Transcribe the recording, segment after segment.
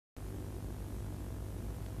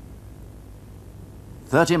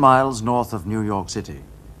30 miles north of New York City,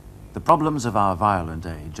 the problems of our violent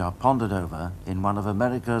age are pondered over in one of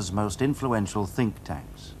America's most influential think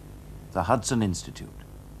tanks, the Hudson Institute.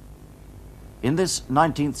 In this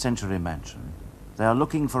 19th century mansion, they are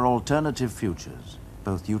looking for alternative futures,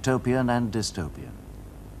 both utopian and dystopian.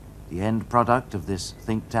 The end product of this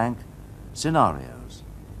think tank, scenarios,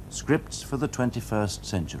 scripts for the 21st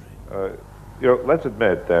century. Let's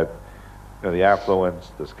admit that the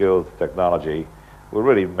affluence, the skills, the technology will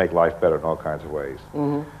really make life better in all kinds of ways.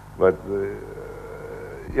 Mm-hmm. But,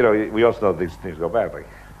 we also know these things go badly.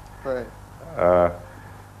 Right.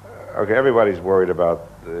 Okay, everybody's worried about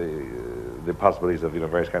the possibilities of,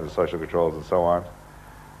 various kinds of social controls and so on.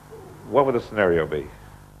 What would the scenario be?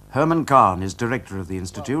 Herman Kahn is director of the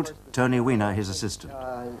Institute, Tony Weiner his assistant.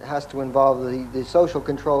 It has to involve the social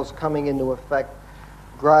controls coming into effect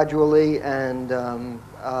gradually and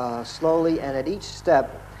slowly, and at each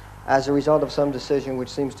step as a result of some decision which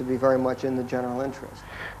seems to be very much in the general interest.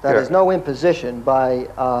 That is no imposition by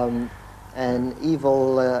an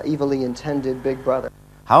evilly intended big brother.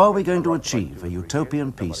 How are we going to achieve a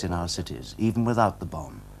utopian peace in our cities, even without the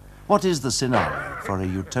bomb? What is the scenario for a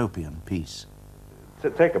utopian peace?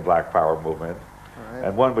 To take a Black Power movement, Right.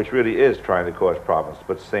 and one which really is trying to cause problems, to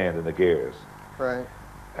put sand in the gears. Right.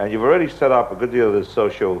 And you've already set up a good deal of this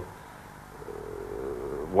social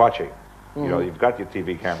watching. Mm-hmm. You've got your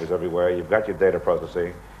TV cameras everywhere, you've got your data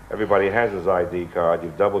processing, everybody has his ID card,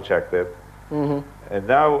 you've double-checked it. Mm-hmm. And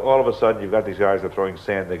now, all of a sudden, you've got these guys that are throwing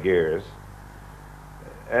sand in the gears,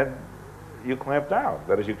 and you clamp down.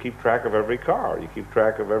 That is, you keep track of every car. You keep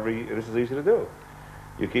track of this is easy to do.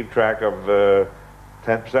 You keep track of 10%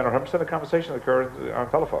 or 100% of conversations that occur on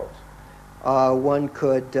telephones. One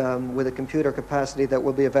could, with a computer capacity that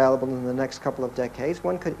will be available in the next couple of decades,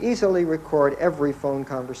 one could easily record every phone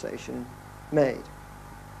conversation made.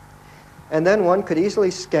 And then one could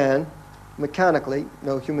easily scan mechanically.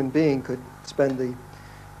 No human being could spend the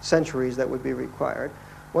centuries that would be required.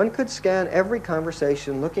 One could scan every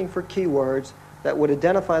conversation looking for keywords that would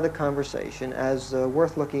identify the conversation as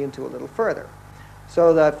worth looking into a little further.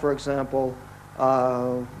 So that, for example,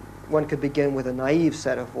 one could begin with a naive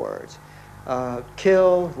set of words.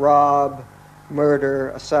 Kill, rob, murder,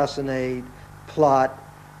 assassinate, plot,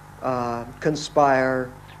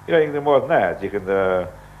 conspire. You can do more than that. You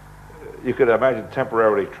could imagine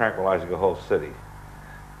temporarily tranquilizing a whole city.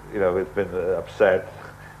 It's been upset,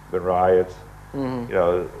 been riots.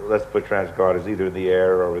 Mm-hmm. Let's put transguarders either in the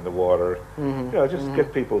air or in the water. Mm-hmm. Just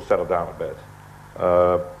get people settled down a bit.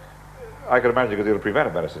 I can imagine you could do the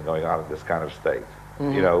preventive medicine going on in this kind of state.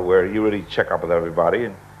 Mm-hmm. Where you really check up with everybody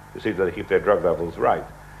and you see that they keep their drug levels right.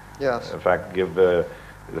 Yes. In fact, the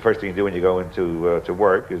first thing you do when you go into to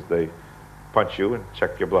work is they punch you and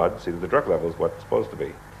check your blood and see that the drug level is what it's supposed to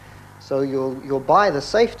be. So you'll buy the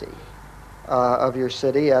safety of your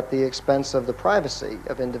city at the expense of the privacy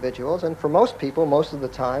of individuals, and for most people, most of the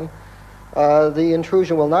time, the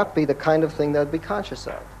intrusion will not be the kind of thing they'll be conscious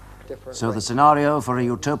of. So the scenario for a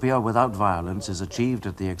utopia without violence is achieved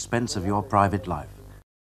at the expense of your private life.